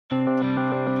The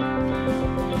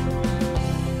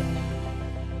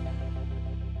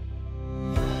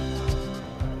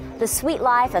sweet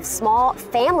life of small,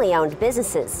 family-owned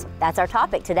businesses. That's our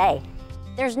topic today.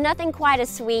 There's nothing quite as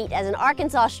sweet as an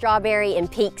Arkansas strawberry in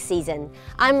peak season.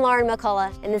 I'm Lauren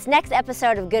McCullough. In this next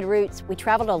episode of Good Roots, we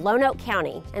travel to Lonoke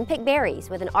County and pick berries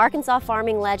with an Arkansas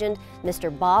farming legend,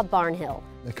 Mr. Bob Barnhill.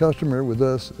 The customer with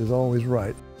us is always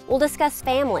right. We'll discuss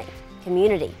family,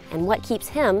 community, and what keeps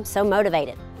him so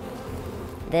motivated.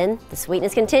 Then the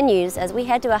sweetness continues as we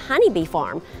head to a honeybee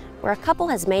farm where a couple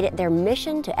has made it their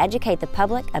mission to educate the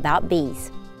public about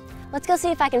bees. Let's go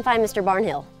see if I can find Mr.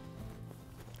 Barnhill.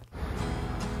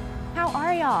 How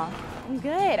are y'all? I'm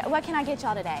good. What can I get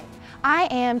y'all today? I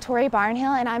am Tori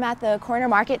Barnhill and I'm at the corner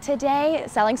market today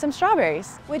selling some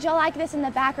strawberries. Would y'all like this in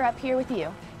the back or up here with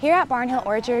you? Here at Barnhill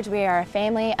Orchards, we are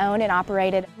family owned and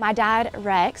operated. My dad,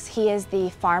 Rex, he is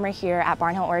the farmer here at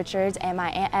Barnhill Orchards, and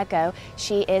my Aunt Echo,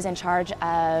 she is in charge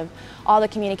of all the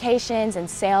communications and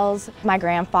sales. My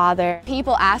grandfather,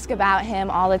 people ask about him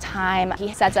all the time.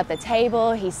 He sets up the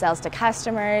table, he sells to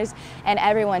customers, and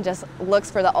everyone just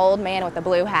looks for the old man with the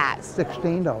blue hat.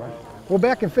 $16. Well,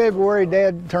 back in February,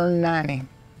 Dad turned 90.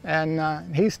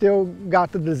 And he's still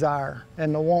got the desire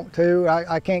and the want to.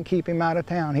 I can't keep him out of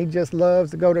town. He just loves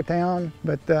to go to town,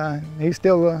 but he's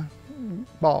still a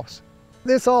boss.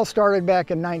 This all started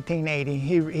back in 1980.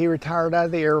 He retired out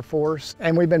of the Air Force,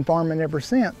 and we've been farming ever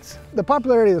since. The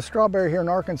popularity of the strawberry here in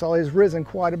Arkansas has risen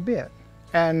quite a bit.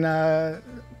 And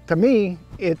to me,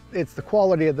 it's the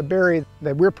quality of the berry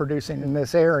that we're producing in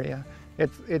this area.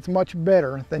 It's much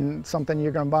better than something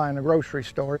you're going to buy in a grocery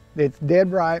store. It's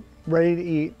dead ripe, ready to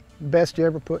eat, best you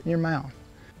ever put in your mouth.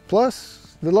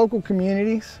 Plus, the local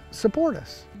communities support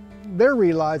us. They're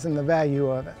realizing the value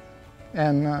of it.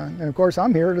 And of course,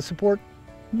 I'm here to support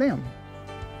them.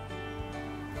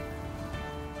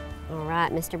 All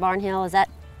right, Mr. Barnhill, is that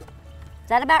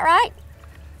about right?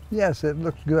 Yes, it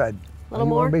looks good. A little you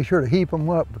more? want to be sure to heap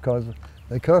them up because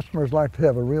the customers like to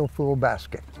have a real full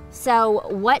basket. So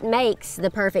what makes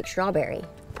the perfect strawberry?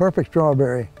 Perfect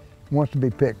strawberry wants to be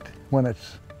picked when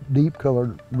it's deep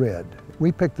colored red.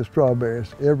 We pick the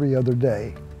strawberries every other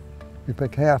day. We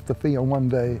pick half the field one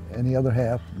day and the other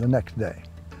half the next day.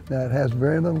 Now it has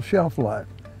very little shelf life.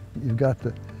 You've got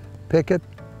to pick it,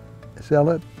 sell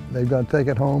it, they've got to take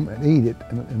it home and eat it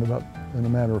in a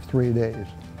matter of 3 days.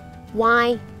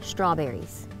 Why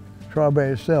strawberries?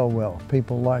 Strawberries sell well.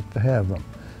 People like to have them,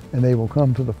 and they will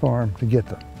come to the farm to get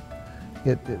them.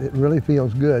 It really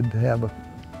feels good to have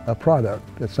a product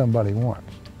that somebody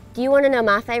wants. Do you want to know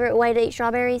my favorite way to eat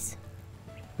strawberries?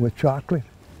 With chocolate?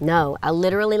 No, I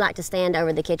literally like to stand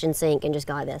over the kitchen sink and just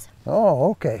go like this. Oh,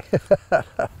 okay.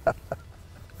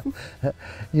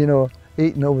 You know,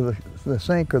 eating over the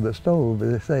sink or the stove,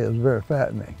 they say, is very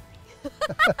fattening.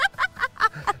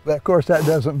 But of course, that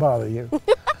doesn't bother you.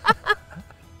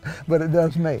 But it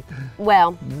does me.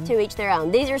 Well, to each their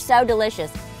own. These are so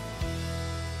delicious.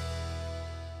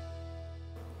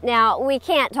 Now, we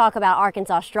can't talk about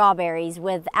Arkansas strawberries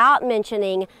without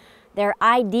mentioning their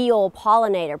ideal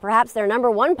pollinator, perhaps their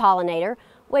 #1 pollinator,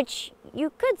 which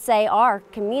you could say are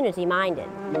community-minded.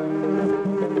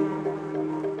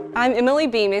 I'm Emily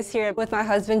Bemis here with my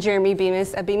husband Jeremy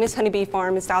Bemis at Bemis Honey Bee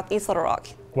Farm in southeast Little Rock.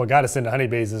 What got us into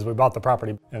honeybees is we bought the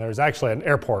property and there was actually an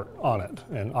airport on it,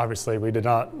 and obviously we did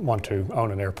not want to own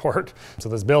an airport. So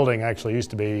this building actually used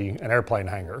to be an airplane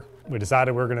hangar. We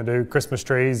decided we were going to do Christmas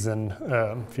trees, and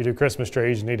if you do Christmas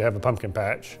trees you need to have a pumpkin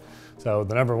patch. So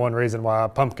the #1 reason why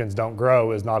pumpkins don't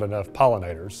grow is not enough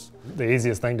pollinators. The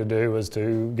easiest thing to do is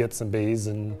to get some bees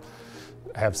and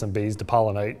have some bees to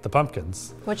pollinate the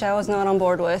pumpkins. Which I was not on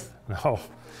board with. No,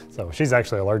 so she's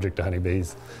actually allergic to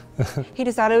honeybees. He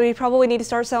decided we probably need to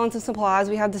start selling some supplies.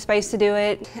 We have the space to do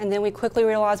it, and then we quickly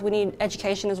realized we need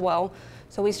education as well.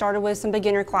 So we started with some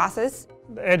beginner classes.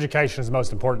 Education is the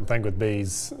most important thing with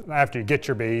bees. After you get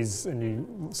your bees and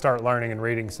you start learning and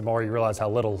reading some more, you realize how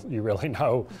little you really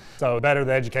know. So the better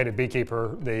the educated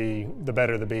beekeeper, the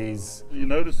better the bees. You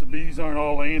notice the bees aren't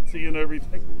all antsy and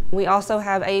everything? We also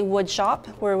have a wood shop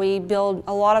where we build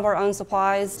a lot of our own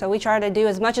supplies. So we try to do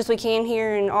as much as we can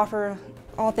here and offer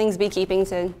all things beekeeping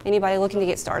to anybody looking to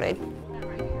get started.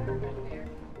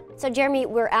 So Jeremy,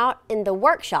 we're out in the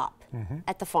workshop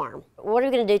at the farm. What are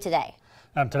we going to do today?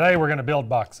 Today we're going to build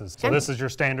boxes. So this is your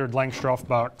standard Langstroth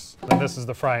box, and this is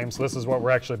the frame. So this is what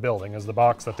we're actually building, is the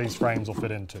box that these frames will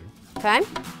fit into. Okay.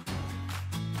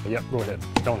 Yep, go ahead.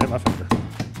 Don't hit my finger.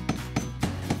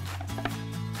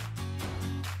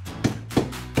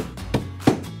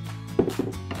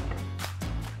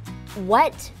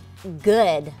 What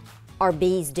good are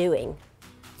bees doing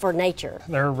for nature.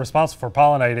 They're responsible for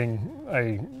pollinating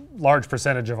a large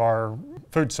percentage of our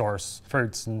food source.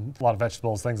 Fruits and a lot of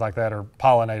vegetables, things like that, are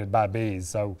pollinated by bees.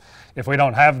 So if we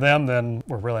don't have them, then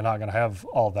we're really not going to have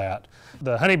all that.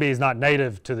 The honeybee is not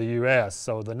native to the U.S.,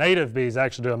 so the native bees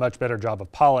actually do a much better job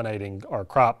of pollinating our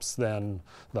crops than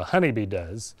the honeybee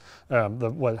does.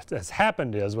 What has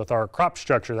happened is, with our crop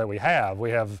structure that we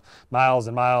have miles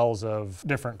and miles of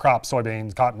different crops,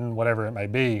 soybeans, cotton, whatever it may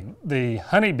be. The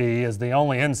honeybee is the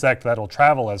only insect that will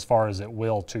travel as far as it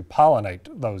will to pollinate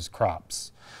those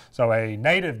crops. So a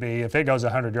native bee, if it goes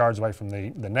 100 yards away from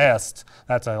the nest,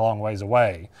 that's a long ways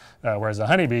away. Whereas a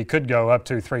honeybee could go up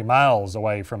to 3 miles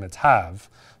away from its hive.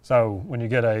 So when you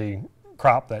get a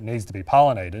crop that needs to be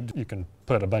pollinated, you can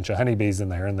put a bunch of honeybees in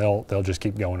there and they'll just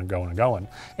keep going and going and going.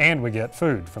 And we get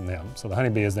food from them. So the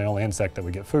honeybee is the only insect that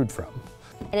we get food from.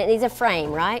 And it needs a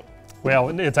frame, right? Well,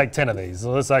 it'll take 10 of these.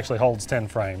 So this actually holds 10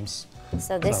 frames.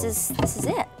 So this is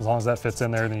it. As long as that fits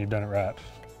in there, then you've done it right.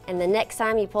 And the next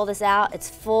time you pull this out, it's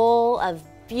full of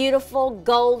beautiful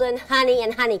golden honey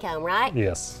and honeycomb, right?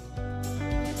 Yes.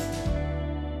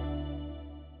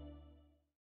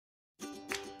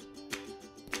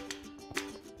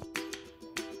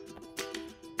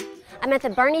 I'm at the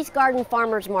Bernice Garden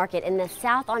Farmers Market in the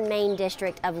South on Main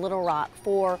district of Little Rock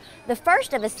for the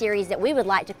first of a series that we would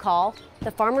like to call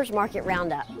the Farmers Market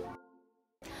Roundup.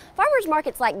 Farmers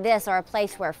markets like this are a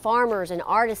place where farmers and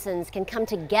artisans can come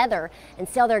together and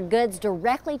sell their goods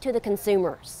directly to the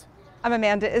consumers. I'm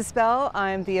Amanda Isbell.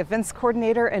 I'm the events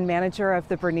coordinator and manager of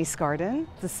the Bernice Garden,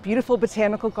 this beautiful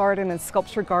botanical garden and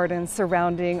sculpture garden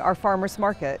surrounding our farmers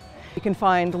market. You can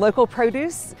find local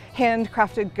produce,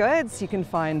 handcrafted goods, you can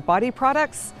find body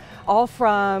products, all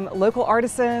from local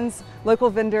artisans, local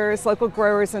vendors, local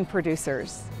growers and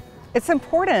producers. It's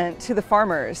important to the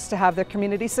farmers to have their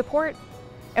community support.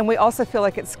 And we also feel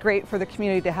like it's great for the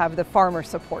community to have the farmer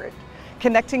support.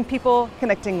 Connecting people,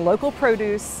 connecting local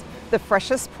produce, the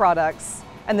freshest products,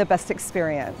 and the best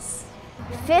experience.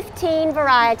 15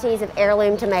 varieties of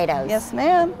heirloom tomatoes. Yes,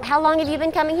 ma'am. How long have you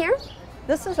been coming here?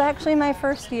 This is actually my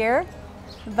first year,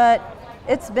 but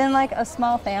it's been like a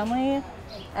small family,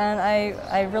 and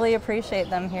I really appreciate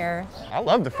them here. I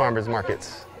love the farmers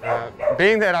markets.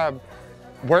 Being that I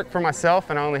work for myself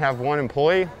and I only have one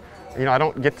employee, I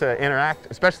don't get to interact,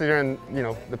 especially during,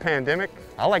 the pandemic.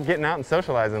 I like getting out and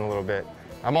socializing a little bit.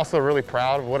 I'm also really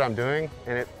proud of what I'm doing,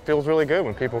 and it feels really good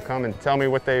when people come and tell me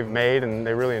what they've made and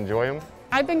they really enjoy them.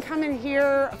 I've been coming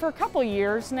here for a couple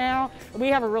years now. We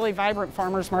have a really vibrant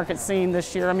farmers market scene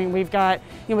this year. I mean, we've got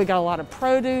a lot of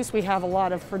produce, we have a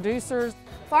lot of producers.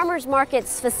 Farmers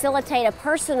markets facilitate a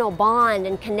personal bond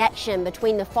and connection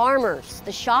between the farmers,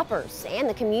 the shoppers, and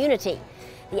the community.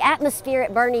 The atmosphere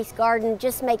at Bernice Garden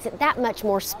just makes it that much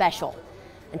more special.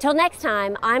 Until next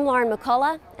time, I'm Lauren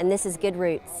McCullough, and this is Good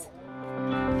Roots.